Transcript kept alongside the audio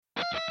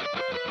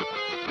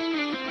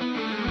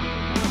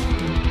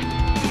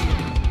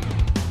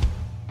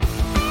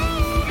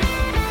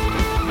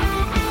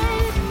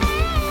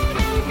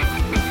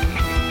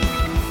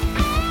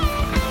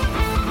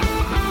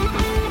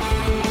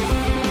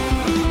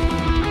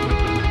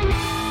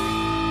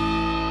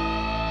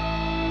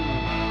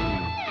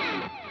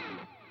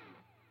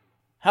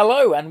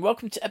Hello and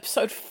welcome to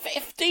episode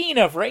 15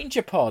 of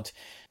Ranger Pod,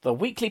 the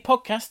weekly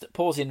podcast that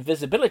pours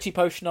invisibility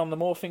potion on the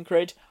morphing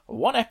grid,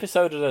 one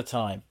episode at a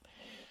time.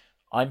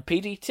 I'm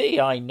PDT,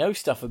 I know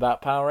stuff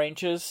about Power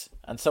Rangers,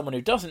 and someone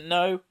who doesn't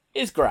know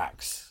is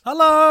Grax.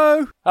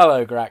 Hello!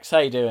 Hello Grax, how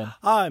you doing?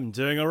 I'm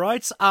doing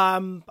alright.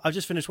 I've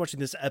just finished watching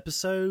this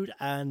episode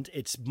and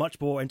it's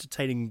much more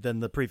entertaining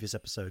than the previous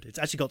episode. It's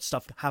actually got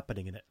stuff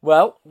happening in it.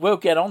 Well, we'll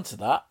get on to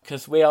that,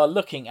 because we are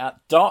looking at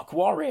Dark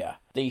Warrior,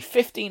 the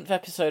 15th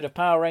episode of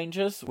Power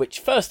Rangers,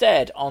 which first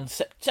aired on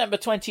September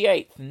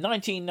 28th,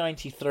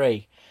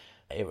 1993.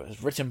 It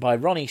was written by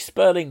Ronnie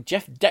Sperling,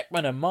 Jeff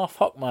Deckman and Marv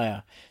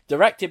Hochmeyer.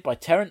 Directed by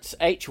Terence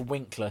H.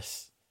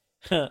 Winkless.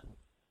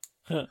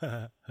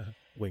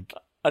 Wink.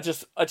 I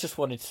just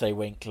wanted to say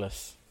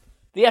Winkless.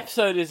 The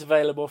episode is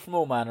available from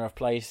all manner of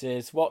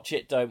places. Watch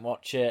it, don't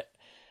watch it.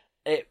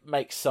 It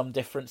makes some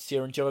difference to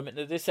your enjoyment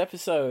of this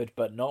episode,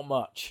 but not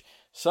much.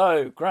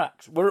 So,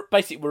 Grax,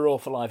 we're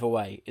awful either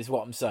way, is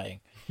what I'm saying.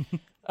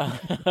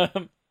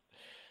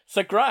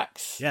 So,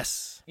 Grax.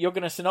 Yes. You're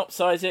going to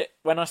synopsize it.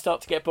 When I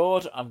start to get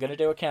bored, I'm going to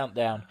do a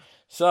countdown.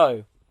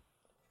 So,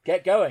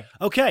 get going.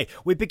 Okay,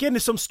 we begin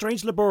in some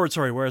strange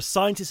laboratory where a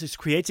scientist is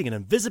creating an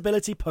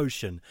invisibility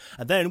potion.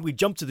 And then we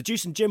jump to the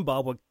Juice and Gym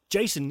bar where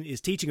Jason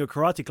is teaching a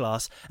karate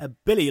class and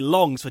Billy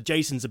longs for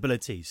Jason's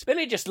abilities.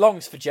 Billy just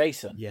longs for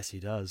Jason. Yes, he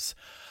does.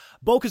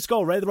 Bulk and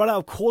Skull run out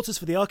of quarters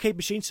for the arcade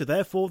machine, so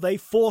therefore they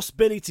force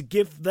Billy to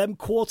give them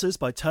quarters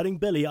by turning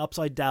Billy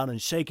upside down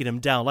and shaking him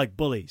down like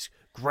bullies.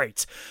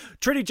 Great.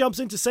 Trinity jumps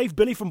in to save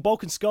Billy from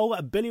Bulk and Skull,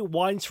 and Billy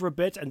whines for a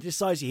bit and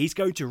decides he's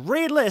going to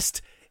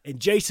re-enlist in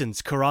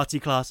Jason's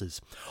karate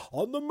classes.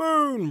 On the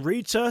moon,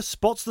 Rita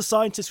spots the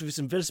scientist with his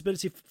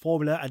invisibility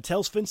formula and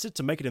tells Vincent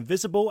to make an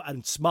invisible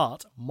and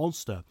smart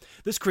monster.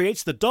 This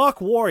creates the Dark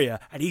Warrior,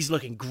 and he's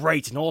looking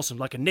great and awesome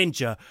like a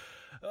ninja.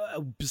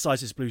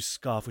 Besides his blue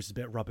scarf, which is a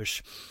bit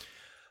rubbish.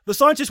 The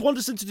scientist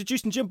wanders into the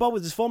Juice and Gym bar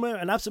with his formula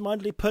and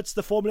absentmindedly puts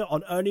the formula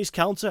on Ernie's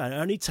counter, and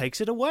Ernie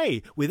takes it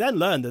away. We then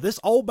learn that this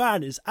old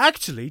man is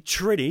actually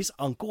Trinity's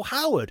Uncle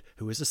Howard,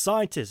 who is a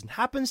scientist and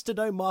happens to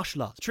know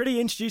martial arts. Trinity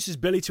introduces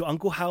Billy to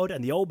Uncle Howard,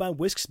 and the old man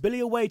whisks Billy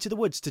away to the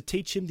woods to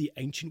teach him the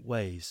ancient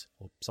ways,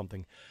 or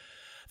something.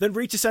 Then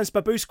Rita sends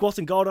Babu, Squat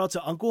and Goldar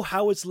to Uncle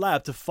Howard's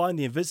lab to find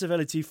the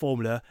invisibility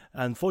formula,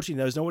 and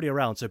unfortunately there's nobody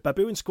around, so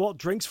Babu and Squat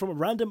drinks from a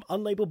random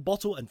unlabeled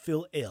bottle and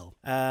feel ill.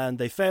 And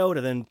they failed,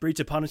 and then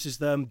Rita punishes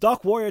them.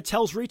 Dark Warrior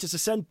tells Rita to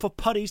send for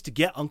putties to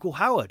get Uncle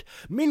Howard.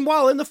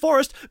 Meanwhile, in the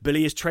forest,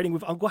 Billy is training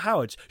with Uncle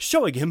Howard,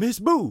 showing him his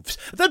moves.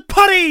 Then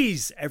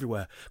putties!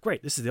 Everywhere.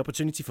 Great, this is the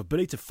opportunity for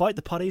Billy to fight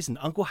the putties and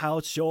Uncle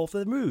Howard to show off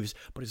their moves,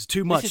 but it's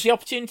too much. This is the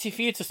opportunity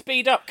for you to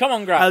speed up. Come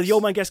on, Grax. The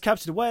old man gets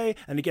captured away,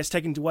 and he gets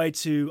taken away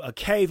to a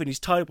cave, and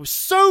he's tied up with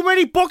so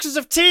many boxes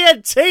of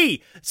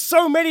TNT,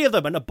 so many of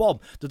them, and a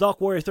bomb. The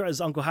Dark Warrior threatens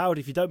Uncle Howard,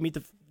 if you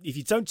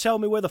don't tell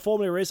me where the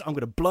formula is, I'm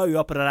going to blow you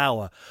up in an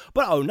hour.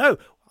 But oh no,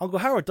 Uncle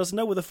Howard doesn't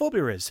know where the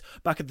formula is.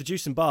 Back at the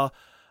Juice and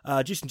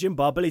Gym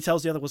bar, Billy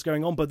tells the other what's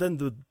going on, but then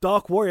the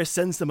Dark Warrior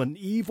sends them an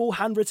evil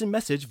handwritten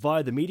message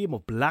via the medium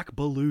of black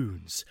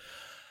balloons.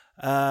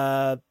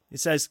 It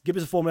says, give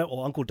us a formula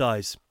or Uncle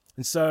dies.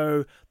 And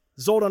so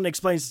Zordon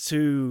explains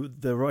to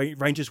the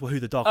Rangers who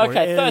the Dark Warrior is.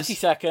 Okay, 30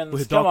 seconds. Who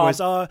the Dark Warriors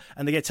are,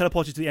 and they get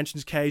teleported to the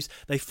entrance caves.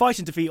 They fight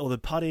and defeat all the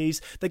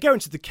putties. They go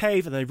into the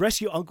cave and they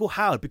rescue Uncle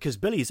Howard because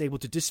Billy is able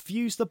to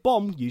disfuse the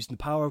bomb using the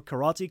power of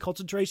karate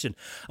concentration.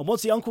 And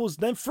once the uncle is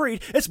then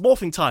freed, it's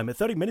morphing time at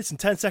 30 minutes and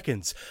 10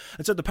 seconds.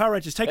 And so the Power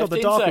Rangers take on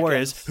the Dark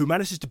Warriors, who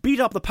manages to beat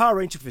up the Power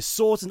Ranger with his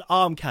swords and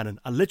arm cannon,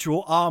 a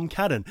literal arm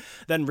cannon.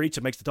 Then Rita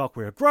makes the Dark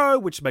Warrior grow,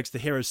 which makes the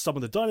heroes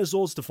summon the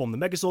dinosaurs to form the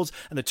Megazords,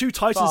 and the two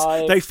Titans,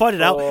 they fight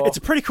it out. It's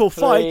a pretty cool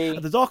fight,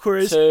 and the Dark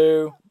Warriors...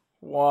 2,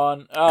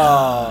 1...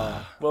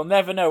 Oh, we'll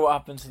never know what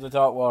happens to the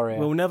Dark Warrior.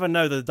 We'll never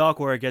know that the Dark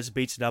Warrior gets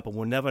beaten up, and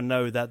we'll never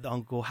know that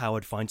Uncle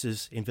Howard finds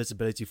his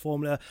invisibility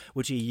formula,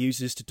 which he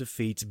uses to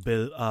defeat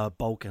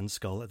Bulk and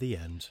Skull at the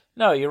end.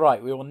 No, you're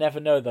right. We will never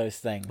know those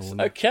things.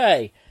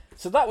 Okay,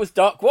 so that was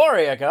Dark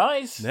Warrior,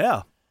 guys.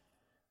 Yeah.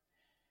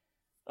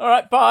 All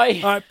right, bye.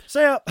 All right,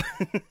 see ya.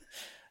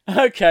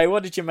 Okay,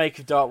 what did you make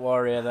of Dark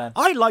Warrior then?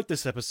 I liked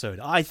this episode.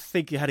 I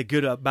think it had a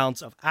good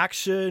amount of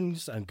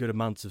actions and good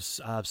amounts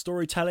of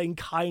storytelling,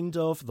 kind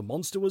of. The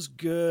monster was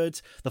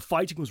good. The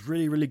fighting was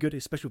really, really good,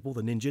 especially with all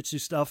the ninjutsu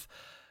stuff.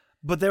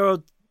 But there are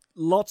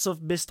lots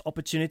of missed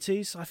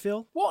opportunities, I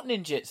feel. What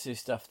ninjutsu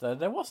stuff, though?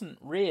 There wasn't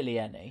really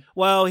any.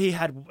 Well, he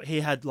had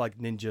like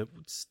ninja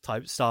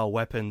type style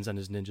weapons and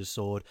his ninja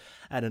sword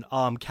and an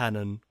arm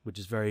cannon, which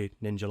is very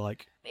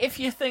ninja-like.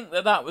 If you think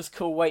that was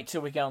cool, wait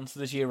till we get on to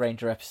the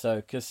Zuranger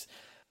episode, because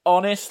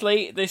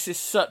honestly, this is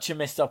such a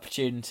missed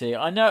opportunity.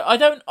 I know, I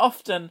don't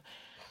often...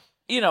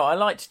 I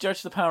like to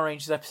judge the Power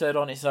Rangers episode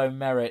on its own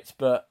merit,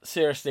 but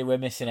seriously, we're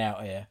missing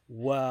out here.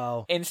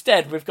 Wow.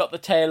 Instead, we've got the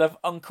tale of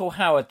Uncle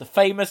Howard, the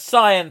famous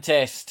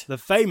scientist. The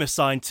famous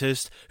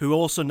scientist who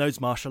also knows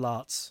martial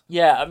arts.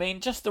 Yeah, I mean,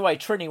 just the way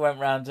Trini went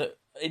round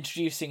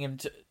introducing him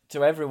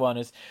to everyone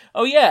is,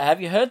 oh yeah, have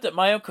you heard that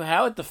my Uncle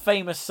Howard, the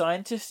famous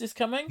scientist, is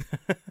coming?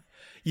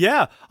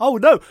 Yeah. Oh,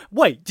 no.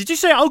 Wait, did you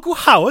say Uncle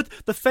Howard,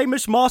 the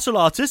famous martial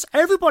artist?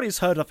 Everybody's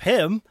heard of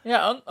him.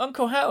 Yeah,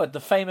 Uncle Howard, the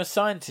famous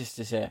scientist,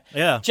 is here.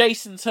 Yeah.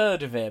 Jason's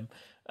heard of him,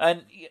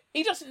 and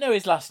he doesn't know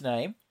his last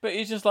name, but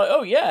he's just like,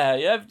 oh,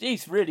 yeah,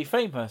 he's really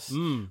famous.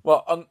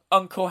 Well,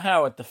 Uncle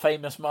Howard, the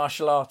famous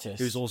martial artist.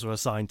 Who's also a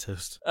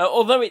scientist.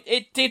 Although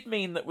it did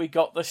mean that we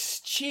got the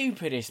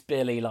stupidest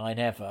Billy line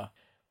ever,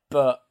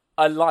 but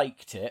I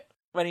liked it.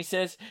 When he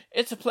says,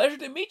 "It's a pleasure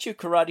to meet you,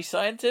 karate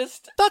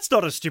scientist." That's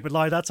not a stupid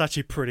line. That's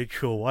actually pretty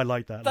cool. I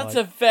like that That's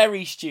line. a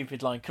very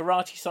stupid line.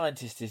 Karate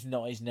scientist is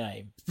not his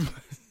name.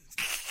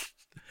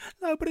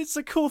 No, but it's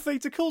a cool thing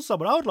to call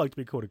someone. I would like to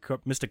be called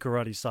Mr.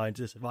 Karate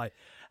Scientist if I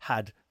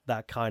had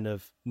that kind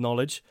of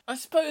knowledge. I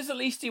suppose at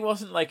least he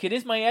wasn't like, "It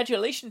is my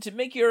adulation to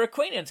make your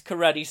acquaintance,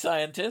 karate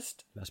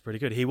scientist." That's pretty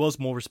good. He was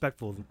more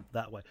respectful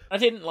that way. I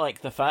didn't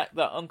like the fact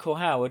that Uncle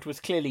Howard was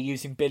clearly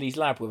using Billy's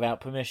lab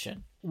without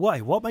permission.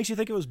 Why? What makes you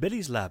think it was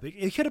Billy's lab?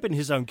 It could have been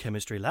his own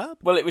chemistry lab.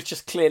 Well, it was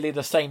just clearly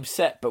the same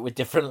set, but with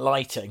different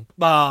lighting.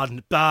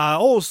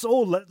 All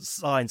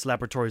science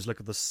laboratories look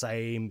at the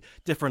same,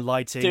 different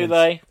lighting. Do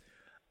they?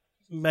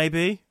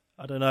 Maybe.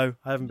 I don't know.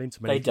 I haven't been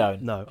to many. They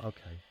don't. No,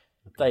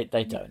 okay.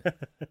 They don't.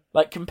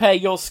 Like, compare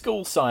your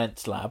school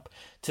science lab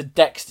to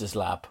Dexter's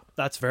lab.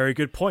 That's a very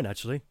good point,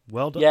 actually.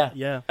 Well done.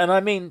 Yeah. And I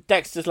mean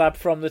Dexter's lab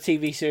from the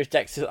TV series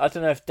Dexter. I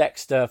don't know if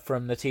Dexter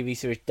from the TV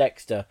series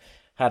Dexter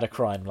had a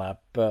crime lab,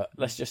 but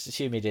let's just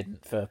assume he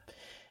didn't for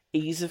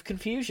ease of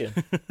confusion.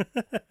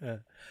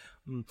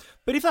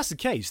 But if that's the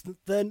case,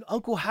 then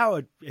Uncle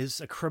Howard is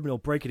a criminal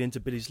breaking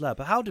into Billy's lab.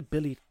 But how did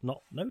Billy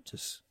not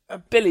notice?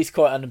 Billy's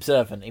quite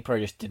unobservant. He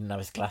probably just didn't have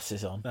his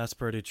glasses on. That's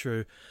pretty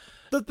true.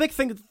 The big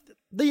thing,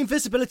 the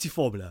invisibility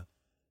formula.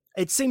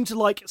 It seemed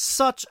like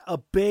such a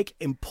big,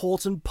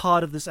 important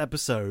part of this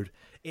episode.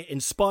 It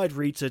inspired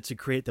Rita to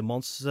create the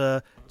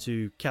monster,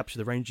 to capture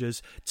the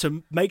Rangers,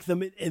 to make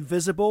them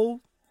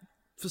invisible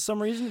for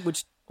some reason,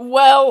 which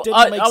Well,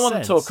 I make want to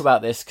sense. talk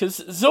about this, because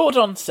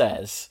Zordon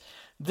says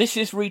this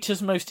is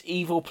Rita's most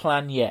evil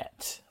plan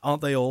yet.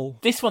 Aren't they all?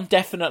 This one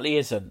definitely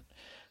isn't.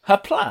 Her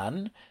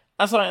plan,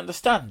 as I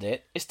understand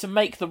it, is to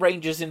make the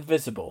Rangers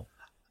invisible.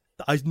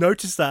 I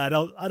noticed that,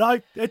 and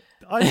I noticed.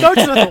 I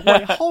thought,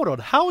 wait, hold on.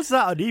 How is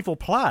that an evil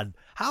plan?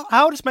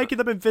 How does making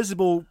them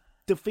invisible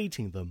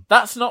defeating them?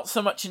 That's not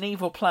so much an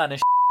evil plan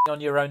as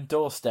on your own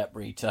doorstep,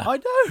 Rita. I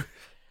know.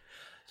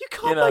 You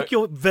can't make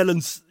your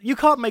villains. You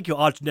can't make your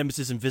arch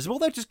nemesis invisible.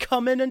 They just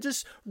come in and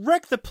just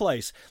wreck the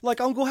place, like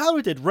Uncle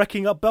Howard did,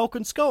 wrecking up Belk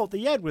and Skull at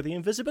the end with the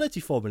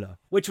invisibility formula,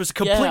 which was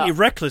completely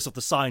reckless of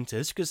the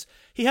scientist because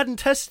he hadn't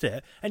tested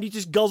it and he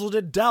just guzzled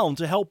it down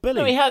to help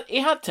Billy. No, he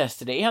had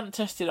tested it. He hadn't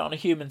tested it on a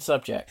human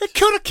subject. It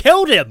could have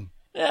killed him.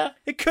 Yeah.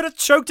 It could have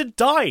choked and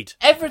died.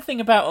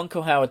 Everything about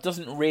Uncle Howard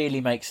doesn't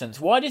really make sense.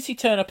 Why does he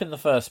turn up in the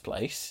first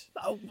place?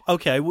 Oh,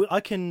 okay, well, I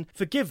can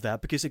forgive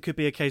that because it could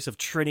be a case of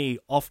Trini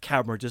off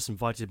camera just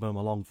invited him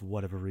along for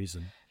whatever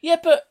reason. Yeah,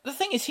 but the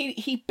thing is,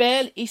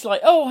 he's like,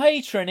 "Oh, hey,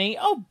 Trini.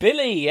 Oh,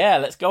 Billy, yeah,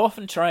 let's go off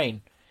and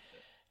train."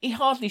 He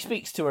hardly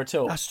speaks to her at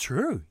all. That's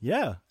true,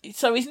 yeah.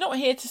 So he's not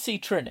here to see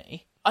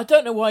Trini. I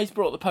don't know why he's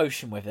brought the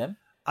potion with him.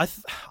 I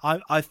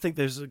think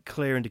there's a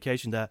clear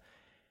indication that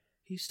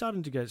he's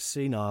starting to get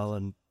senile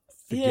and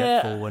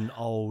forgetful and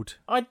old.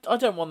 I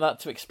don't want that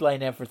to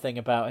explain everything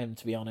about him,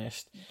 to be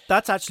honest.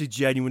 That's actually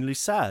genuinely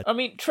sad. I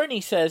mean,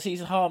 Trini says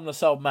he's a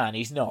harmless old man.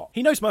 He's not.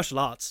 He knows martial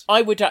arts.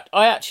 I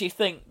actually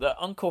think that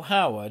Uncle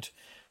Howard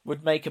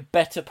would make a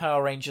better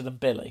Power Ranger than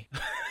Billy.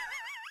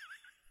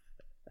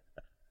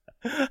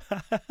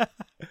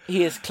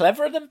 He is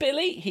cleverer than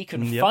Billy. He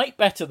can fight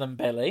better than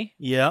Billy.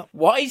 Yeah.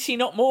 Why is he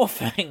not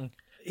morphing?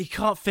 He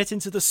can't fit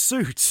into the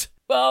suit.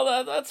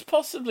 Well, that's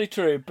possibly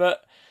true,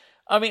 but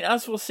I mean,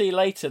 as we'll see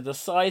later, the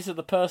size of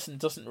the person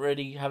doesn't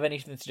really have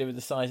anything to do with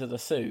the size of the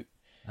suit.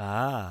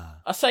 Ah.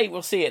 I say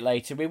we'll see it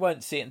later. We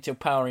won't see it until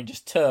Power Rangers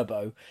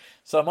Turbo,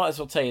 so I might as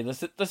well tell you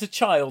there's a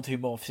child who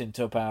morphs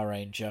into a Power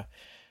Ranger.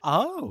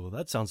 Oh,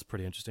 that sounds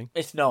pretty interesting.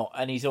 It's not,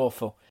 and he's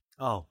awful.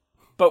 Oh.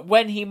 But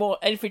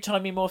every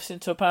time he morphs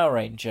into a Power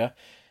Ranger,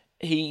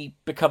 he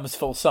becomes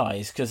full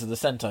size because of the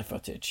Sentai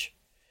footage.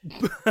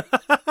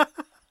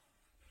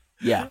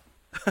 Yeah.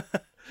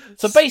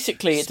 So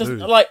basically, it doesn't,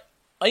 like,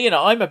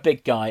 I'm a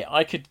big guy.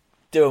 I could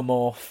do a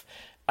morph,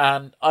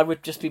 and I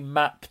would just be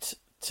mapped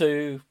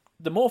to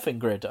the morphing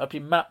grid. I'd be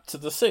mapped to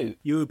the suit.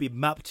 You would be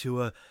mapped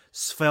to a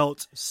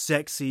svelte,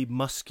 sexy,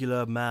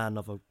 muscular man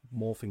of a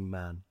morphing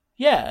man.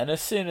 Yeah, and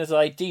as soon as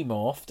I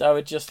demorphed, I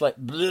would just like,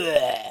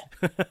 bleh.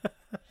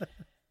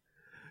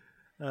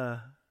 Yeah,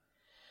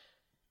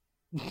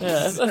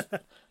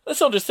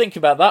 let's all just think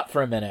about that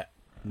for a minute.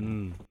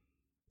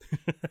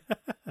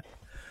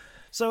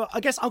 So I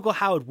guess Uncle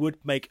Howard would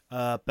make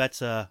a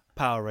better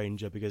Power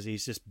Ranger because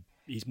he's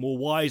more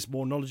wise,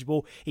 more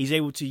knowledgeable. He's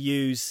able to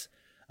use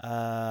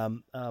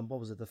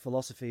the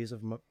philosophies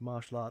of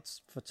martial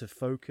arts to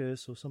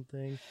focus or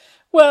something.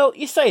 Well,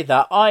 you say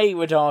that. I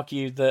would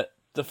argue that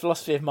the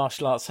philosophy of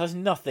martial arts has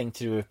nothing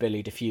to do with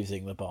Billy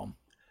defusing the bomb.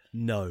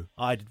 No,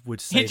 I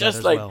would say He that just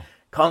as like well.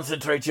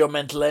 concentrate your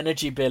mental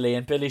energy, Billy.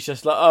 And Billy's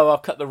just like, oh,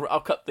 I'll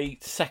cut the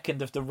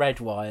second of the red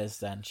wires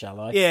then, shall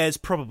I? Yeah, it's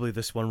probably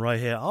this one right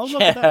here. I'll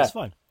look at that, it's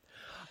fine.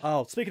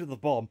 Oh, speaking of the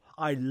bomb,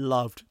 I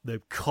loved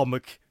the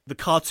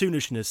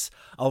cartoonishness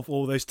of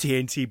all those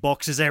TNT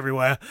boxes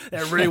everywhere.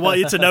 They really want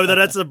you to know that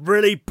it's a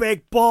really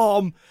big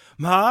bomb.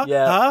 Huh?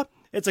 Yeah. Huh?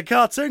 It's a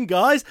cartoon,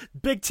 guys.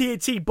 Big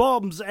TNT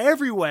bombs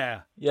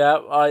everywhere. Yeah,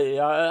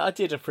 I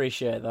did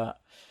appreciate that.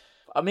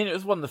 I mean, it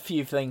was one of the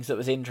few things that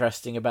was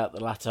interesting about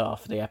the latter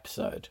half of the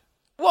episode.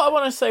 What I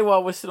want to say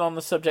while we're still on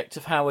the subject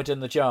of Howard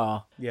and the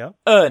jar. Yeah.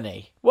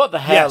 Ernie. What the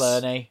hell, Yes.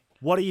 Ernie?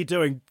 What are you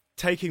doing?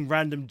 Taking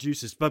random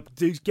juices. But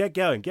dude, get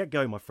going,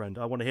 my friend.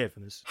 I want to hear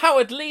from this.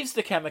 Howard leaves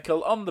the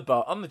chemical on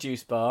the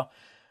juice bar.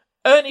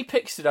 Ernie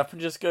picks it up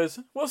and just goes,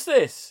 "What's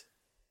this?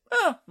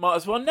 Oh, might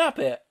as well nab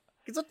it."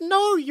 He's like,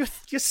 no, you're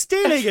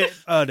stealing it,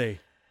 Ernie.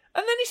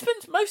 And then he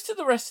spends most of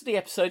the rest of the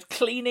episode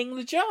cleaning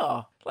the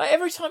jar. Like,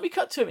 every time we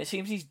cut to him, it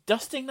seems he's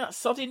dusting that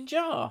sodding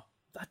jar.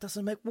 That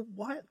doesn't make...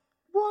 What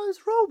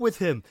is wrong with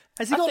him?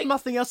 Has he got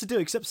nothing else to do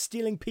except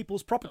stealing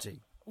people's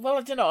property? Well,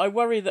 I don't know. I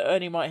worry that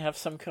Ernie might have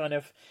some kind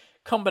of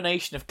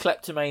combination of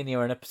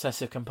kleptomania and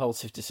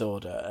obsessive-compulsive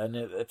disorder. And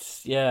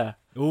it's, yeah.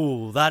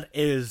 Ooh, that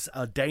is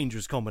a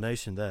dangerous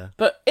combination there.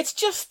 But it's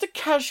just the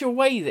casual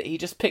way that he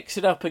just picks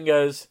it up and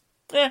goes,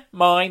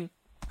 mine.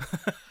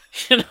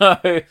 You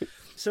know...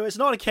 So it's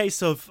not a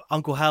case of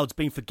Uncle Howard's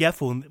being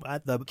forgetful and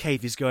at the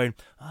cave he's going,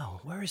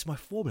 oh, where is my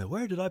formula?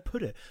 Where did I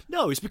put it?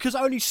 No, it's because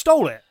Ernie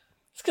stole it.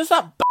 It's because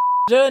that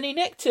Ernie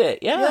nicked it,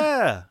 yeah.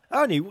 Yeah.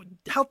 Ernie,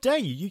 how dare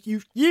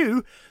you?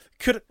 You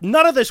could...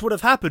 None of this would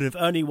have happened if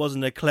Ernie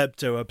wasn't a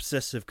klepto,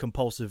 obsessive,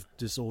 compulsive,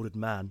 disordered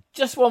man.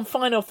 Just one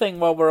final thing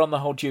while we're on the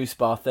whole juice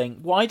bar thing.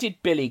 Why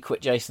did Billy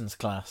quit Jason's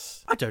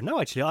class? I don't know,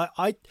 actually.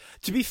 I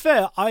to be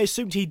fair, I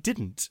assumed he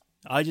didn't.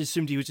 I just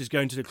assumed he was just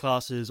going to the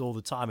classes all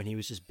the time and he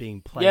was just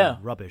being plain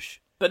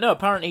rubbish. But no,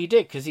 apparently he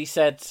did, because he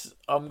said,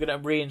 I'm going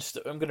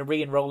to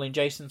re-enroll in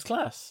Jason's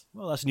class.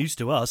 Well, that's news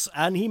to us,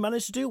 and he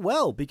managed to do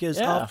well, because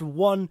after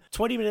one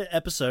 20-minute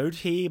episode,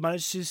 he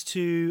manages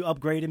to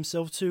upgrade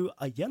himself to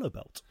a yellow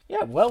belt.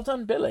 Yeah, well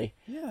done, Billy.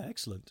 Yeah,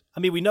 excellent.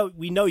 I mean, we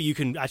know you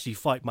can actually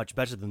fight much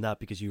better than that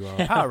because you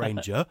are a Power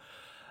Ranger.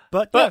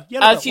 But yeah,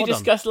 yellow as belt, you well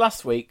discussed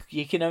last week,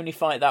 you can only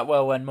fight that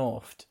well when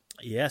morphed.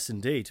 Yes,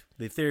 indeed.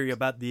 The theory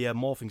about the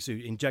morphing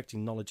suit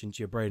injecting knowledge into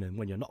your brain, and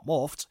when you're not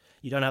morphed,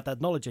 you don't have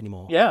that knowledge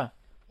anymore. Yeah.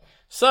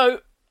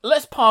 So,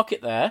 let's park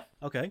it there.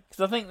 Okay.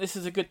 Because I think this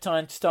is a good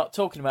time to start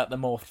talking about the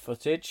morphed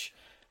footage.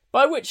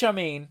 By which I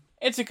mean,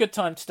 it's a good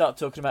time to start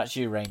talking about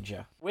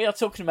Zyuranger. We are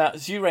talking about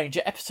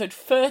Zyuranger episode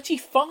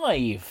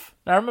 35.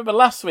 Now, remember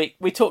last week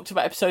we talked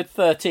about episode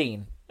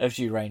 13 of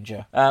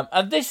Zyuranger.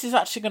 And this is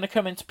actually going to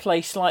come into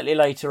play slightly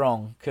later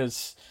on,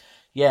 because,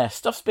 yeah,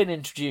 stuff's been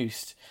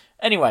introduced.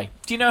 Anyway,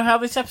 do you know how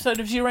this episode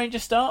of Zyuranger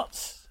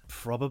starts?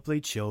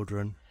 Probably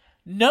children.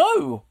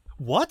 No!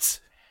 What?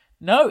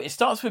 No, it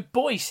starts with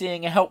Boy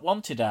seeing a help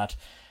wanted ad.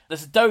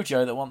 There's a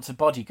dojo that wants a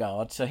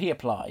bodyguard, so he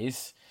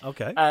applies.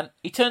 Okay. And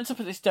he turns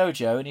up at this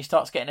dojo and he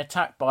starts getting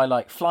attacked by,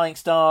 like, flying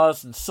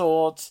stars and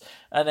swords.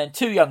 And then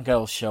two young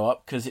girls show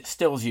up, because it's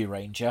still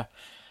Zyuranger.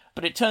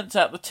 But it turns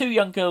out the two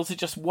young girls are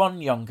just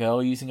one young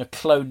girl using a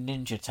clone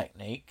ninja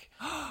technique.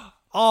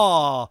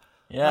 Oh,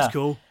 Yeah. that's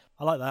cool.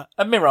 I like that.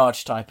 A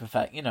mirage type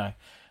effect, you know.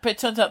 But it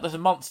turns out there's a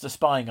monster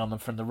spying on them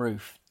from the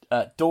roof.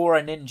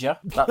 Dora Ninja.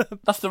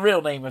 That's the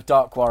real name of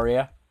Dark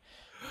Warrior.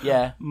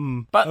 Yeah.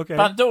 But okay.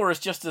 Pandora's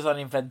just as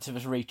uninventive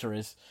as Rita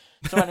is.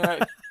 So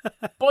anyway,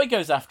 Boy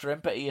goes after him,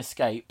 but he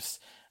escapes.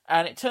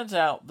 And it turns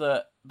out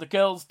that the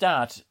girl's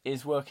dad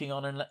is working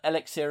on an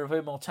elixir of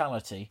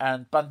immortality.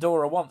 And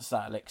Pandora wants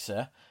that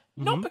elixir.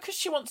 Not because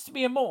she wants to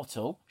be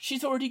immortal.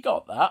 She's already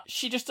got that.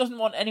 She just doesn't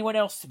want anyone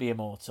else to be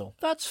immortal.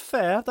 That's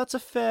fair. That's a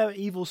fair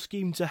evil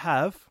scheme to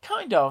have.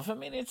 Kind of. I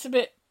mean, it's a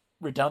bit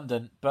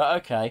redundant, but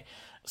okay.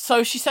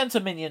 So she sends her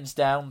minions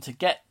down to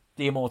get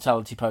the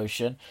immortality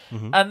potion.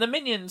 And the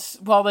minions,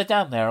 while they're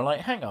down there, are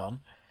like, hang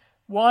on.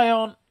 Why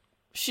aren't...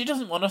 She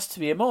doesn't want us to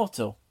be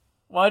immortal.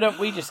 Why don't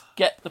we just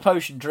get the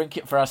potion, drink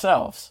it for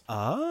ourselves?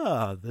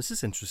 Ah, this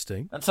is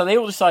interesting. And so they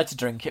all decide to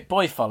drink it.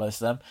 Boy follows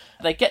them.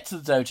 They get to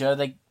the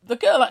dojo. The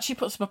girl actually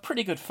puts up a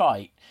pretty good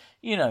fight.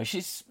 You know,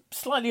 she's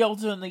slightly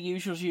older than the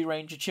usual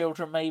Zyuranger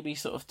children, maybe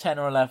sort of 10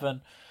 or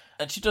 11.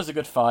 And she does a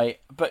good fight,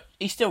 but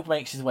he still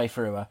makes his way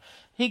through her.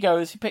 He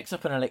goes, he picks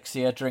up an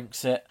elixir,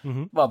 drinks it.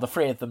 Well, the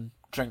three of them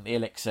drink the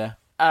elixir.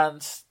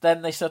 And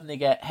then they suddenly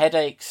get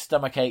headaches,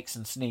 stomach aches,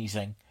 and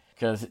sneezing.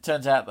 Because it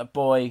turns out that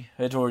Boy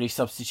had already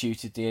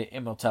substituted the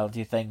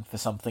immortality thing for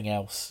something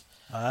else.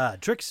 Ah,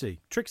 Trixie,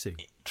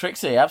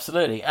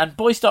 absolutely. And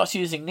Boy starts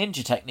using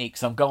ninja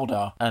techniques on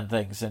Goldar and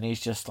things, and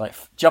he's just like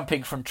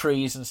jumping from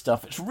trees and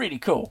stuff. It's really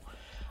cool.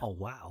 Oh,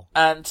 wow.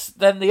 And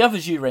then the other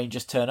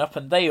Zyurangers turn up,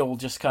 and they all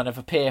just kind of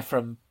appear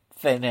from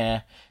thin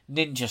air,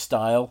 ninja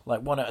style,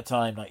 like one at a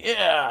time, like,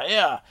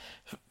 yeah.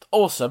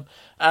 Awesome.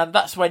 And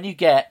that's when you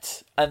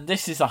get, and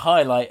this is a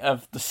highlight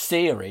of the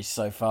series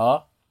so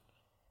far,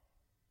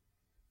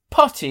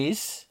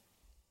 Potties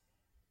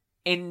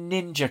in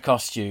ninja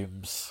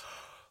costumes.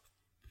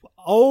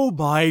 Oh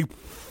my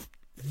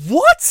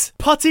What?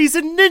 Putties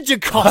and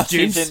ninja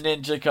costumes? Putties in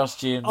ninja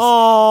costumes.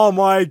 Oh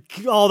my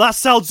god, that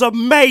sounds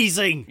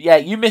amazing! Yeah,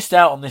 you missed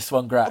out on this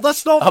one, Gratch.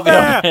 That's not I'll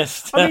fair! be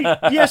honest. I mean,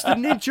 yes, the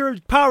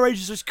Ninja Power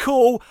Rangers is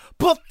cool,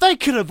 but they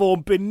could have all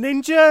been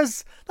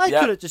ninjas. They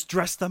could have just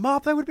dressed them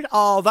up. They would have been.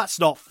 Oh, that's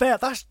not fair.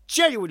 That's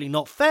genuinely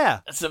not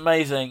fair. It's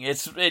amazing.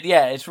 It's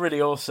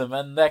really awesome.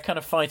 And they're kind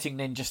of fighting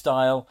ninja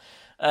style.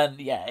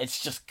 And yeah,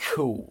 it's just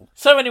cool.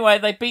 So anyway,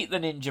 they beat the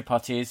ninja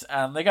putties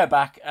and they go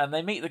back and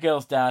they meet the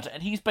girl's dad,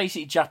 and he's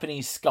basically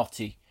Japanese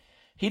Scotty.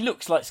 He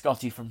looks like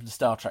Scotty from the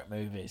Star Trek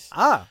movies.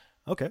 Ah,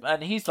 okay.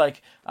 And he's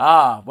like,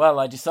 well,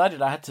 I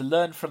decided I had to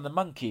learn from the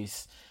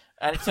monkeys.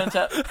 And it turns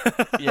out,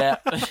 yeah.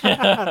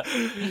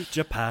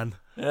 Japan.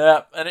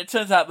 Yeah, and it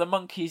turns out the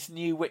monkeys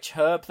knew which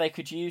herb they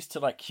could use to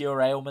like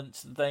cure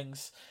ailments and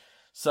things.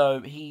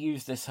 So he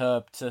used this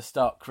herb to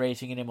start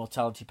creating an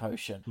immortality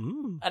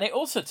potion. And it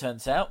also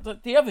turns out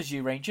that the other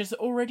Zyurangers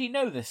already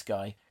know this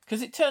guy.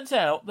 Because it turns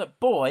out that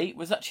Boy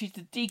was actually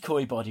the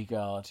decoy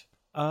bodyguard.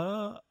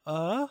 The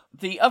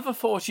other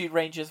 4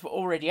 Zyurangers were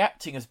already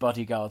acting as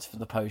bodyguards for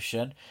the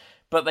potion.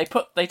 But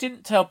they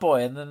didn't tell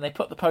Boy, and then they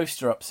put the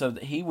poster up so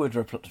that he would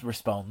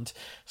respond.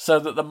 So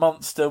that the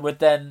monster would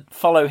then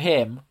follow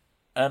him,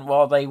 and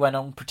while they went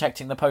on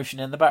protecting the potion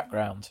in the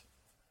background.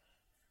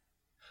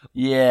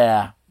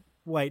 Yeah.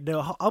 Wait,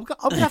 no, I'm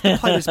going to have to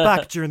play this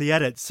back during the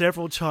edit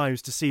several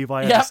times to see if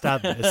I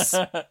understand this.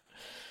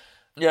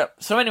 Yep.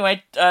 So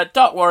anyway,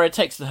 Dark Warrior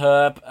takes the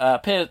herb.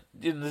 The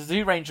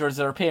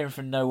Zyurangers are appearing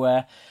from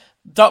nowhere.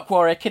 Dark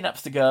Warrior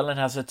kidnaps the girl and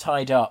has her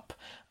tied up.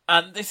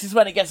 And this is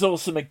when it gets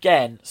awesome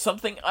again.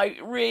 Something I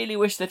really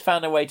wish they'd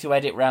found a way to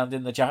edit round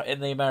in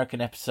the American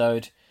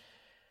episode.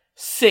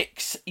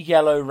 6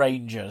 Yellow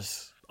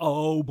Rangers.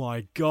 Oh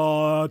my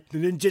god, the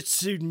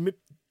ninjutsu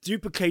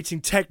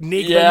duplicating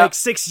technique that makes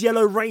 6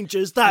 Yellow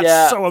Rangers.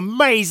 That's so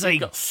amazing.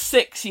 You've got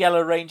 6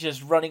 Yellow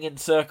Rangers running in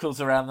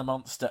circles around the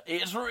monster.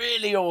 It's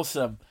really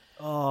awesome.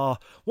 Oh,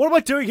 what am I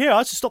doing here?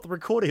 I should stop the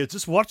recording and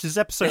just watch this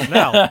episode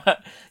now.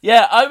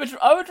 Yeah,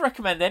 I would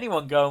recommend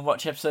anyone go and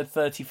watch episode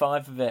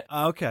 35 of it.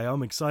 Okay,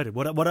 I'm excited.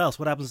 What else?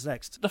 What happens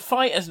next? The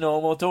fight as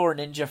normal. Dora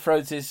Ninja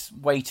throws his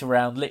weight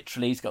around.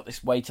 Literally, he's got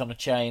this weight on a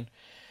chain,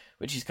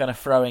 which he's kind of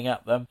throwing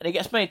at them. And he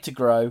gets made to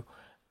grow.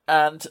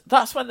 And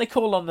that's when they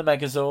call on the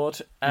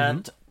Megazord.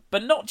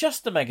 But not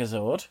just the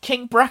Megazord.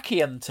 King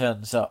Brachion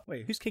turns up.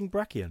 Wait, who's King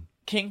Brachion?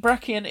 King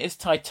Brachion is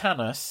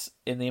Titanus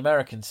in the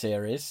American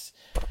series,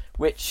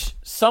 which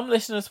some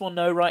listeners will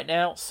know right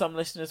now, some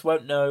listeners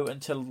won't know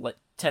until like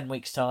 10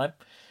 weeks' time.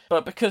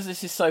 But because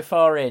this is so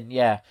far in,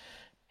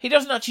 he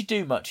doesn't actually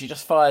do much. He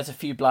just fires a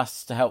few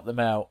blasts to help them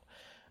out,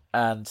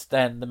 and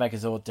then the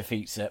Megazord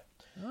defeats it.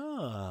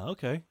 Ah,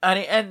 okay. And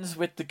it ends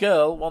with the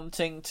girl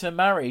wanting to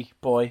marry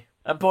Boy.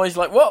 And Boy's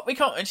like, what? We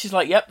can't. And she's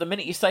like, yep, the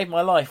minute you saved my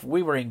life,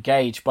 we were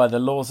engaged by the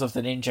laws of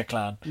the Ninja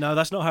Clan. No,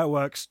 that's not how it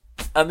works.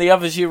 And the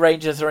other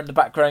Zyurangers are in the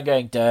background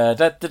going, da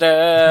da da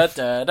da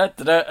da da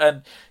da.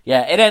 And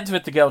yeah, it ends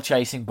with the girl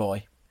chasing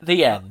Boy.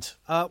 The end.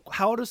 How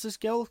old is this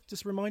girl?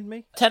 Just remind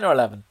me. 10 or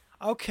 11.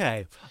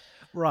 Okay.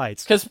 Right.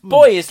 Because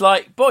Boy,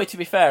 to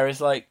be fair, is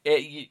like,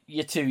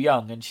 you're too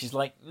young. And she's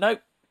like,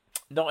 nope,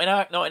 not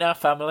in our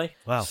family.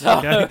 Wow. So,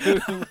 Okay.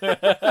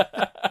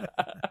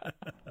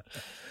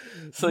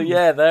 So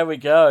yeah, there we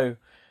go.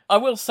 I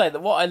will say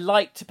that what I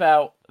liked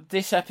about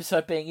this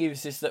episode being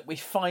used is that we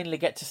finally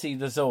get to see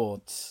the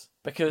Zords.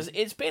 Because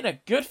it's been a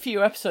good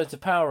few episodes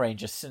of Power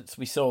Rangers since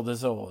we saw the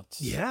Zords.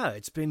 Yeah,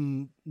 it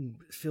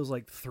feels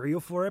like 3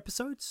 or 4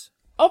 episodes.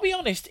 I'll be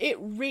honest, it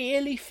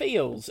really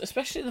feels,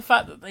 especially the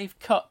fact that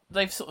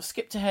they've sort of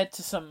skipped ahead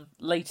to some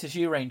later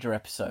Zyuranger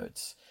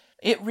episodes.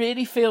 It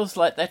really feels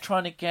like they're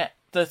trying to get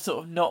the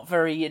sort of not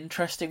very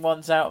interesting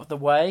ones out of the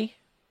way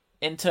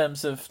in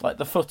terms of like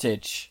the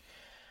footage.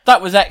 That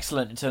was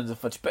excellent in terms of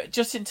footage, but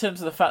just in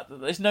terms of the fact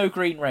that there's no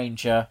Green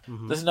Ranger,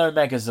 there's no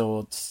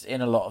Megazords in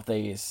a lot of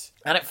these.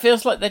 And it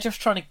feels like they're just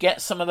trying to get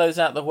some of those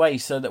out of the way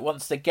so that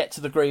once they get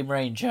to the Green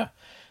Ranger,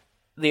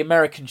 the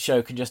American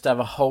show can just have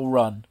a whole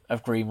run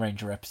of Green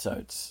Ranger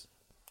episodes.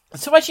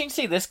 So as you can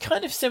see, there's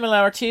kind of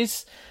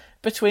similarities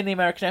between the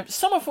American episodes,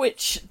 some of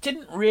which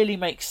didn't really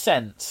make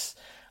sense.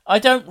 I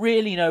don't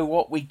really know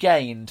what we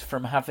gained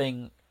from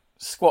having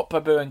Squat,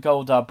 Babu and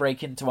Goldar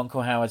break into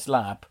Uncle Howard's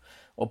lab,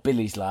 or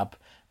Billy's lab,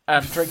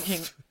 and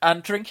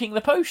drinking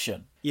the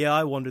potion. Yeah,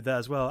 I wondered that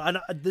as well. And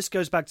this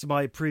goes back to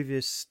my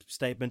previous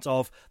statement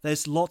of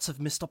there's lots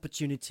of missed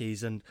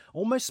opportunities and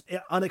almost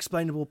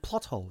unexplainable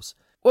plot holes.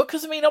 Well,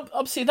 because, I mean,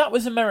 obviously that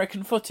was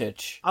American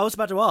footage. I was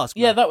about to ask.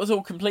 Yeah, that was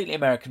all completely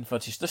American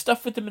footage. The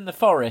stuff with them in the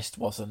forest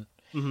wasn't,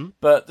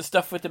 but the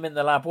stuff with them in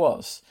the lab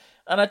was.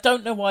 And I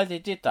don't know why they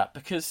did that,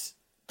 because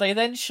they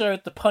then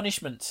showed the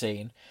punishment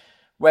scene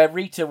where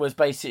Rita was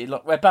basically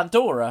like, where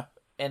Bandora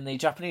in the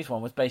Japanese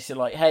one was basically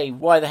like, hey,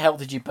 why the hell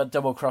did you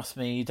double cross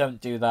me? You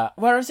don't do that.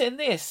 Whereas in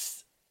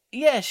this,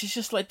 yeah, she's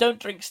just like, don't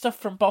drink stuff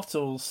from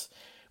bottles,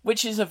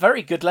 which is a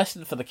very good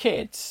lesson for the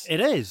kids. It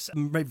is.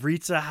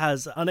 Rita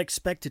has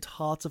unexpected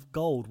heart of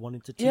gold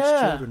wanting to teach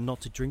children not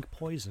to drink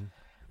poison.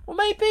 Well,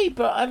 maybe,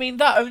 but I mean,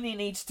 that only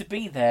needs to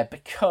be there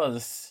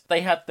because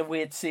they had the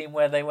weird scene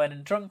where they went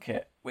and drunk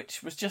it,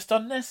 which was just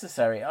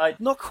unnecessary.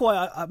 Not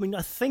quite. I mean,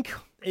 I think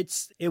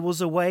it was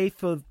a way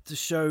to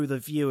show the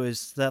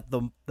viewers that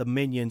the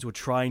minions were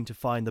trying to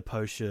find the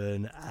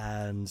potion,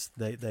 and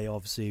they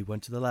obviously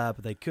went to the lab,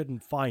 but they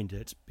couldn't find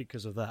it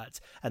because of that.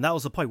 And that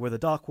was the point where the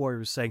Dark Warrior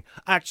was saying,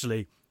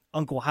 actually,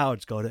 Uncle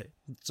Howard's got it,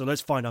 so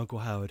let's find Uncle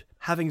Howard.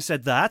 Having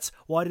said that,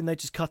 why didn't they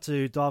just cut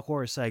to Dark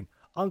Warrior saying,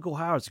 Uncle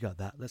Howard's got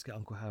that, let's get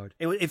Uncle Howard?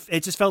 It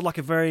just felt like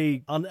a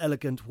very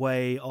unelegant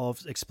way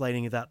of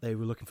explaining that they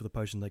were looking for the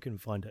potion, they couldn't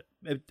find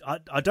it.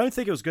 I don't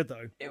think it was good,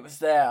 though. It was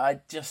there,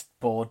 it just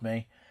bored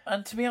me.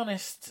 And to be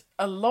honest,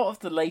 a lot of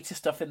the later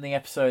stuff in the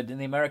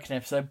American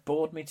episode,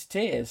 bored me to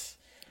tears.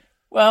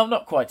 Well,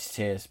 not quite to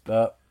tears,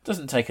 but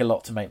doesn't take a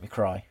lot to make me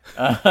cry.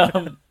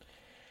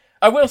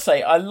 I will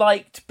say, I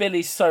liked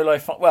Billy's solo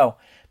fight. Well,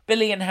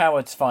 Billy and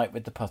Howard's fight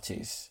with the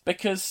putties,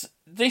 because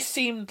this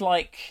seemed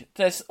like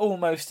there's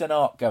almost an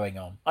arc going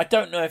on. I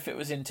don't know if it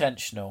was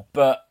intentional,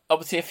 but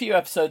obviously a few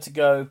episodes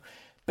ago,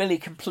 Billy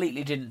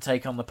completely didn't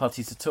take on the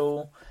putties at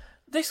all.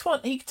 This one,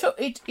 he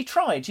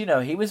tried,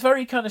 he was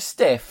very kind of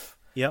stiff.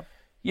 Yep.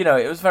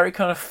 It was very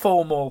kind of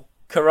formal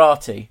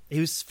karate.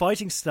 His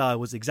fighting style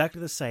was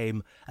exactly the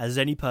same as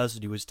any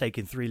person who was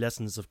taking 3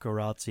 lessons of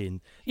karate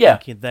and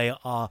thinking they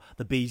are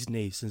the bee's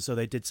knees, and so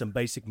they did some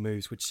basic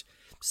moves which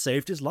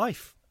saved his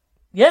life.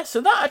 Yeah,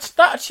 so that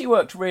actually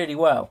worked really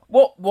well.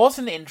 What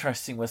wasn't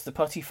interesting was the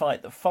putty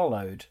fight that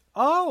followed.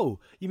 Oh,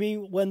 you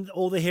mean when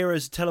all the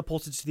heroes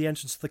teleported to the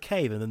entrance of the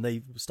cave and then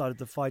they started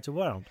to fight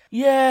around?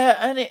 Yeah,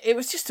 and it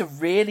was just a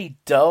really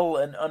dull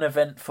and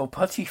uneventful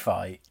putty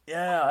fight.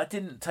 Yeah, I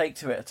didn't take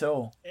to it at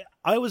all.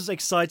 I was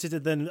excited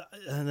and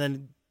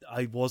then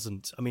I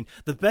wasn't. I mean,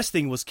 the best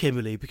thing was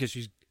Kimberly, because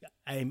she's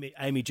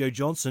Amy Jo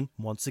Johnson,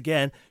 once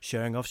again,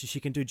 showing off she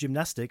can do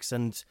gymnastics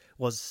and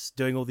was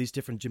doing all these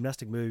different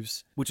gymnastic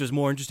moves, which was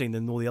more interesting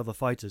than all the other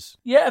fighters.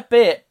 Yeah, a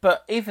bit,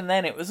 but even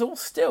then it was all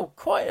still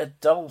quite a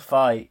dull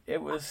fight.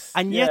 It was...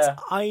 And yet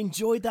I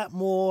enjoyed that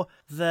more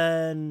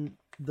than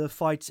the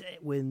fight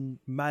with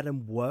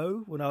Madame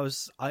Woe, when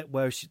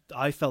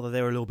I felt that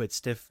they were a little bit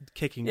stiff,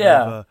 kicking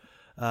over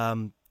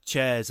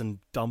chairs and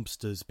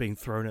dumpsters being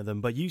thrown at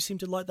them, but you seem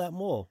to like that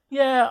more.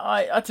 Yeah,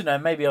 I don't know,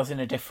 maybe I was in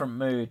a different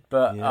mood,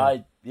 but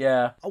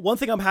One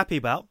thing I'm happy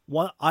about,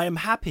 I am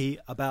happy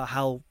about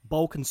how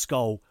Bulk and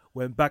Skull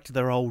went back to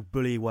their old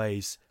bully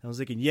ways. And I was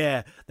thinking,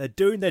 they're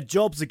doing their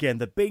jobs again,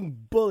 they're being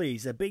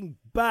bullies, they're being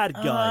bad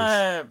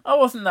guys. I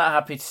wasn't that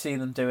happy to see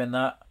them doing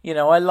that.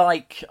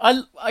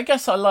 I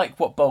guess I like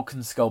what Bulk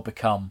and Skull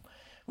become,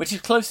 which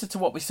is closer to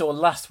what we saw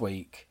last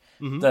week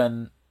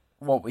than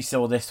what we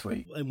saw this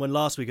week. And when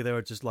last week they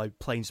were just like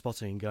plain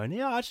spotting and going,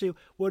 actually,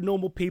 we're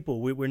normal people.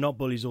 We're not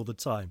bullies all the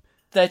time.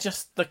 They're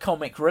just the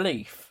comic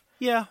relief.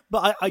 Yeah,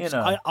 but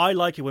I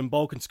like it when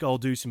Bulk and Skull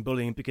do some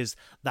bullying because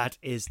that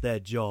is their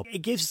job. It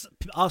gives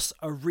us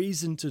a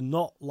reason to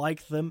not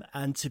like them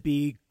and to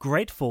be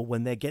grateful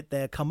when they get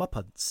their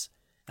comeuppance.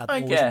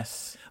 I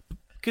guess.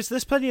 Because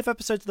there's plenty of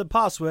episodes in the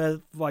past where,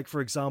 like,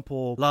 for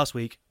example, last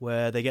week,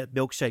 where they get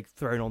milkshake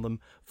thrown on them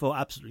for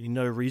absolutely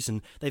no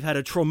reason. They've had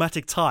a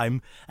traumatic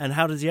time, and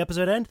how does the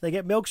episode end? They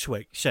get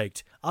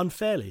milkshaked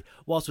unfairly.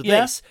 Whilst with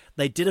this,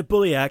 they did a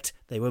bully act,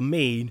 they were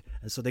mean,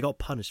 and so they got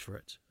punished for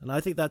it. And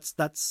I think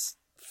that's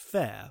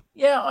fair.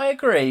 Yeah, I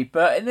agree,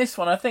 but in this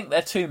one, I think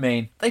they're too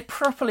mean. They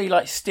properly,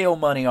 steal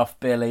money off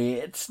Billy.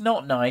 It's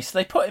not nice.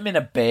 They put him in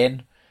a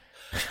bin.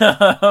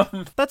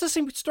 That does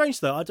seem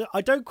strange, though.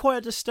 I don't quite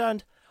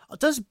understand.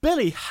 Does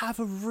Billy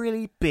have a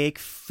really big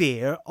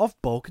fear of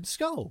Bulk and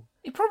Skull?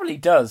 He probably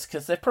does,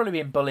 because they've probably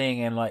been bullying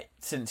him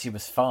since he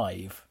was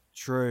 5.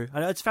 True.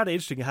 And it's found it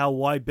interesting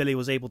why Billy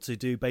was able to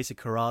do basic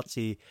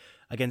karate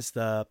against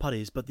the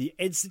putties, but the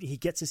instant he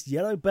gets his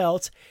yellow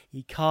belt,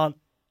 he can't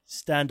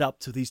stand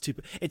up to these two.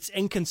 It's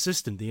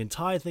inconsistent. The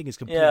entire thing is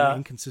completely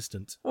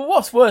inconsistent. Well,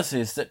 what's worse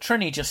is that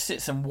Trini just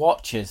sits and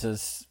watches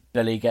as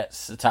Billy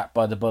gets attacked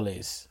by the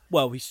bullies.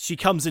 Well, she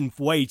comes in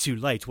way too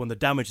late when the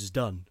damage is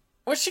done.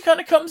 Well, she kind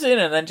of comes in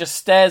and then just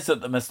stares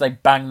at them as they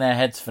bang their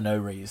heads for no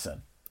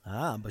reason.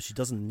 But she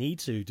doesn't need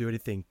to do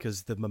anything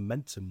because the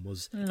momentum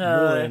was more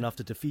than enough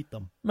to defeat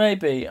them.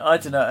 Maybe. I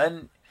don't know.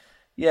 And,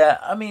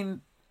 I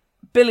mean,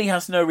 Billy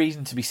has no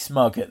reason to be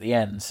smug at the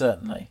end,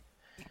 certainly.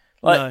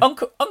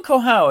 Uncle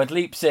Howard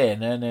leaps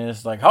in and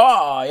is like,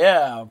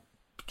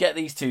 get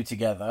these two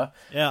together.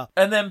 Yeah.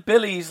 And then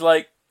Billy's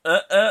like,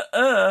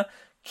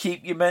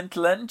 keep your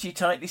mental energy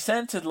tightly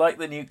centered like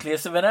the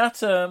nucleus of an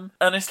atom.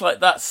 And it's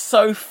like, that's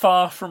so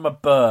far from a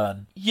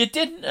burn. You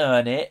didn't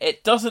earn it.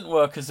 It doesn't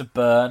work as a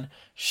burn.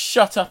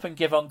 Shut up and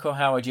give Uncle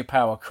Howard your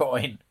power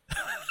coin.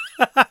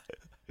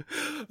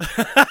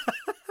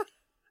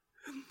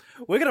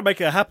 We're going to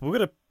make it happen. We're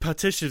going to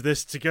petition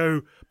this to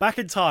go back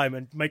in time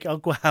and make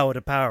Uncle Howard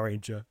a Power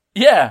Ranger.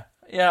 Yeah,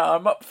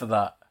 I'm up for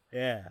that.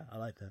 Yeah, I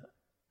like that.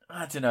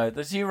 I don't know.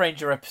 The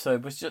Zyuranger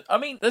episode was just... I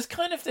mean, there's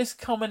kind of this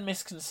common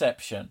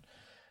misconception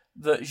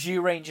that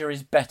Zyuranger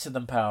is better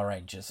than Power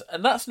Rangers,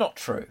 and that's not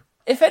true.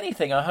 If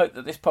anything, I hope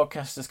that this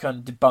podcast has kind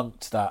of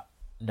debunked that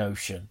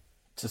notion.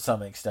 to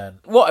some extent.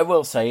 What I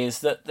will say is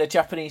that the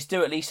Japanese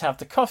do at least have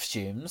the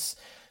costumes,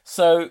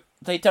 so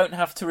they don't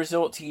have to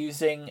resort to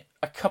using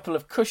a couple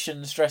of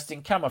cushions dressed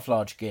in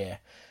camouflage gear,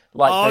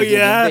 like they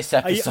did in this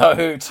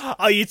episode.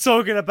 Are you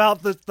talking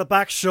about the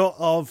back shot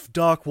of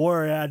Dark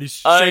Warrior and he's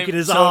shaking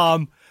his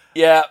arm?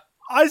 Yeah.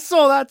 I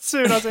saw that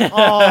too, and I was like,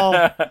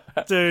 oh,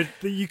 dude,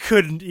 you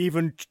couldn't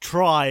even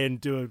try and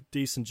do a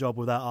decent job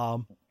with that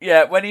arm.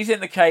 Yeah, when he's in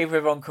the cave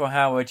with Uncle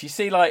Howard, you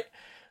see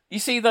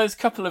those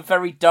couple of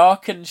very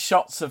darkened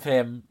shots of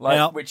him,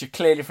 which are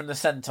clearly from the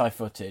Sentai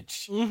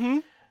footage. Mm-hmm.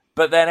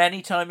 But then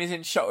anytime he's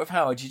in shot with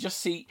Howard, you just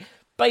see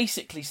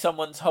basically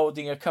someone's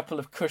holding a couple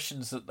of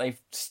cushions that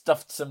they've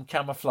stuffed some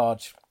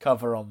camouflage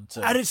cover onto.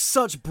 And it's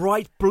such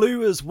bright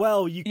blue as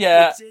well. You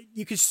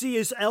can see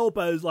his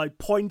elbows like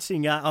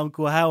pointing at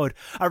Uncle Howard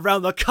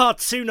around the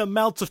cartoon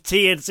amount of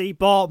TNT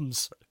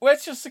bombs. Well,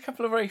 it's just a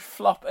couple of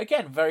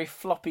very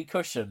floppy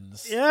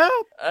cushions. Yeah.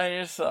 And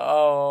it's,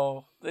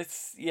 don't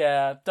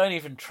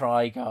even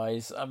try,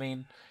 guys. I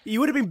mean... You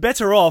would have been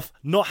better off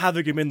not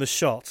having him in the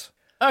shot.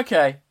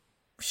 Okay.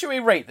 Should we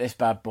rate this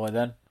bad boy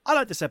then? I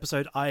liked this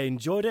episode. I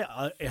enjoyed it.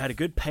 It had a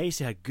good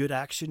pace. It had good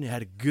action. It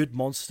had a good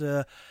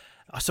monster.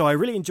 So I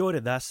really enjoyed it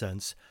in that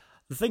sense.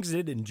 The things I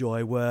didn't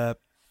enjoy were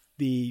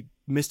the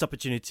missed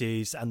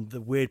opportunities and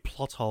the weird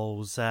plot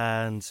holes,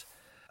 and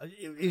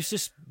it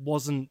just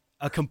wasn't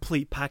a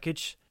complete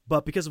package.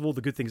 But because of all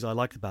the good things I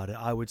liked about it,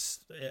 I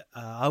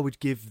would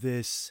give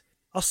this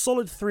a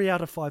solid 3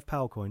 out of 5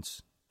 power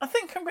coins. I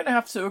think I'm going to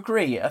have to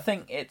agree. I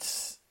think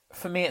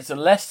for me, it's a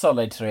less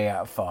solid 3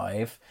 out of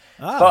 5.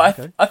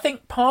 But I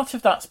think part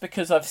of that's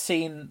because I've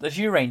seen the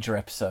Zyuranger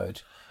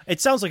episode.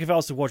 It sounds like if I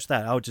was to watch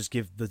that, I would just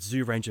give the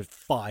Zyuranger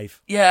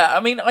 5. Yeah, I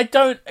mean, I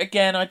don't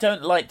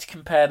like to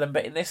compare them,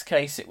 but in this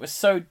case, it was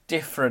so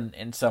different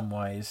in some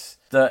ways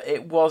that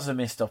it was a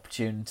missed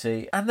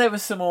opportunity. And there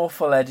was some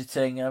awful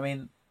editing. I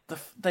mean,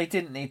 they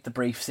didn't need the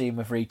brief scene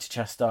with Rita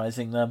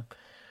chastising them.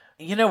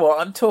 You know what?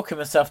 I'm talking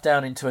myself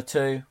down into a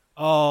 2.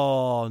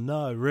 Oh,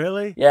 no,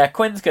 really? Yeah,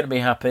 Quinn's going to be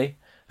happy.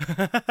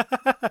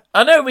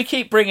 I know we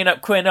keep bringing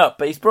up Quinn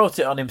but he's brought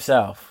it on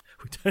himself.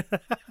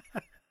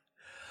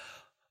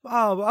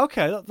 Oh,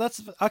 okay.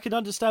 I can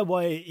understand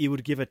why you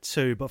would give it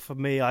 2, but for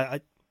me,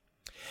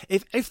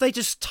 if they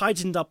just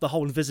tightened up the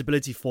whole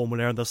invisibility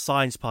formula and the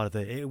science part of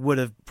it, it would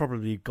have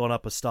probably gone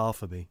up a star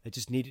for me. They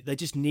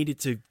just needed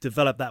to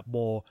develop that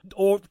more,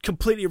 or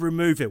completely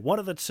remove it. One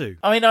of the two.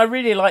 I mean, I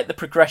really like the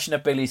progression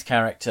of Billy's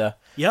character.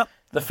 Yep.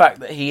 The fact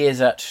that he is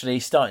actually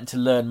starting to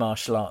learn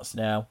martial arts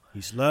now.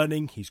 He's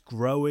learning, he's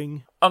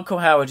growing. Uncle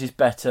Howard is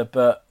better,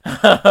 but...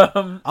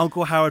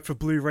 Uncle Howard for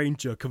Blue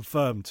Ranger,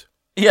 confirmed.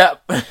 Yeah.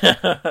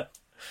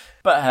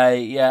 But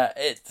hey, yeah,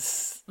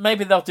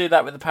 maybe they'll do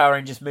that with the Power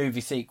Rangers movie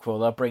sequel.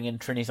 They'll bring in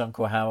Trini's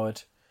Uncle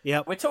Howard.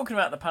 Yeah. We're talking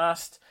about the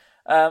past.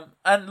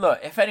 And look,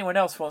 if anyone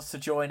else wants to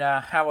join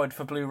our Howard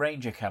for Blue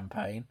Ranger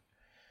campaign...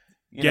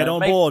 Get on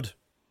board.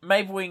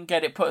 Maybe we can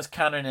get it put as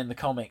canon in the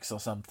comics or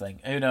something.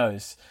 Who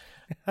knows?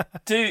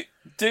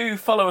 Do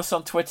follow us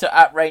on Twitter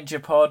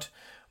 @RangerPod,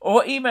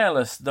 or email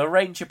us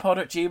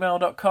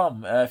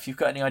therangerpod@gmail.com if you've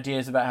got any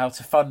ideas about how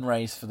to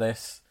fundraise for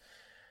this.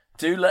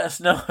 Do let us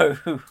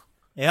know.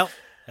 Yep.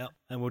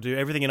 And we'll do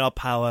everything in our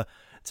power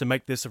to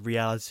make this a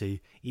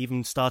reality,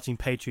 even starting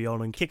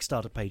Patreon and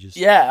Kickstarter pages.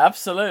 Yeah,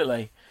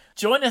 absolutely.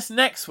 Join us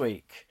next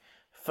week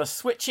for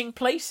Switching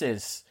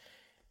Places.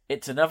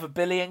 It's another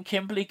Billy and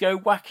Kimberly Go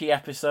Wacky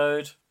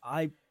episode.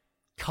 I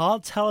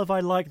can't tell if I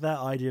like that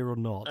idea or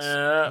not.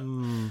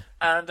 And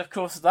of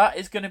course, that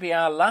is going to be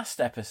our last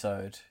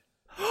episode.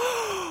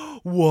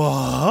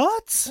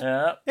 What?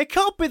 Yeah. It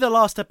can't be the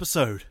last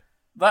episode.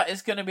 That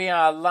is going to be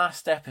our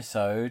last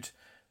episode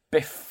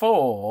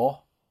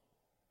before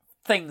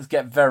things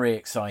get very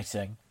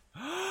exciting.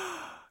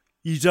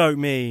 You don't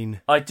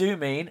mean? I do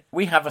mean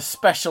we have a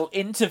special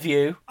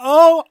interview.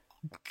 Oh,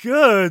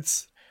 good.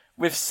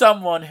 With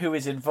someone who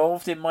is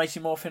involved in Mighty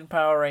Morphin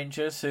Power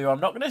Rangers, who I'm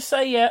not going to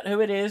say yet who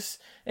it is.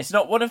 It's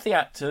not one of the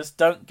actors.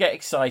 Don't get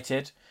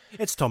excited.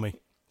 It's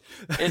Tommy.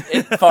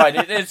 Fine,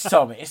 it's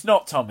Tommy. It's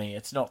not Tommy.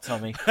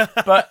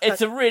 But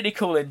it's a really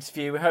cool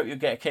interview. We hope you'll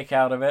get a kick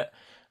out of it.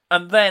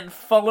 And then,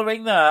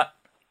 following that,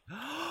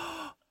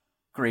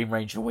 Green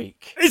Ranger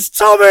Week. It's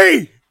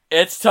Tommy!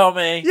 It's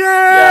Tommy.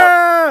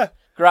 Yeah! Yep.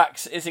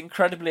 Grax is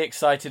incredibly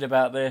excited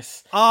about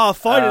this.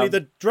 Finally,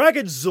 the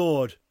Dragon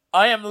Zord.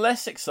 I am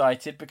less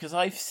excited because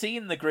I've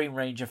seen the Green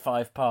Ranger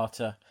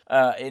 5-parter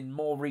in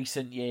more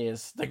recent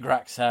years than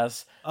Grax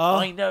has.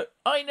 I know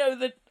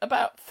that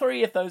about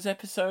 3 of those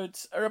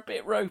episodes are a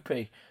bit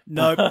ropey.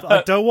 No,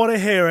 I don't want to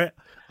hear it.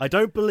 I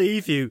don't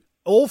believe you.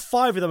 All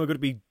 5 of them are going to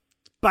be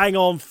bang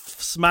on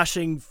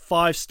smashing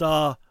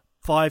 5-star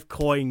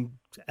 5-coin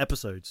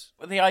episodes.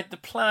 The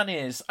plan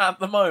is, at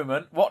the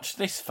moment, watch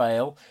this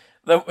fail,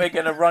 that we're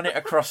going to run it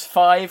across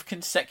 5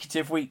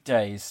 consecutive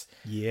weekdays.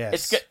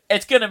 Yes.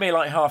 It's going to be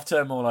like half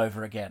term all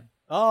over again.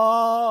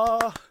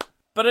 But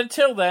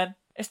until then,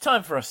 it's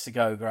time for us to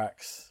go,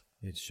 Grax.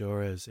 It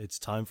sure is. It's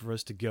time for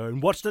us to go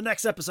and watch the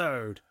next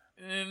episode.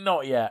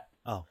 Not yet.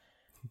 Oh.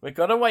 We've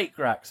got to wait,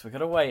 Grax. We've got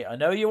to wait. I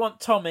know you want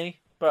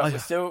Tommy, But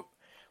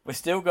we've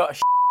still got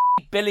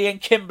a Billy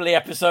and Kimberly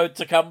episode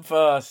to come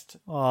first.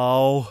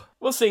 Oh.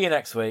 We'll see you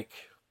next week.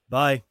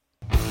 Bye.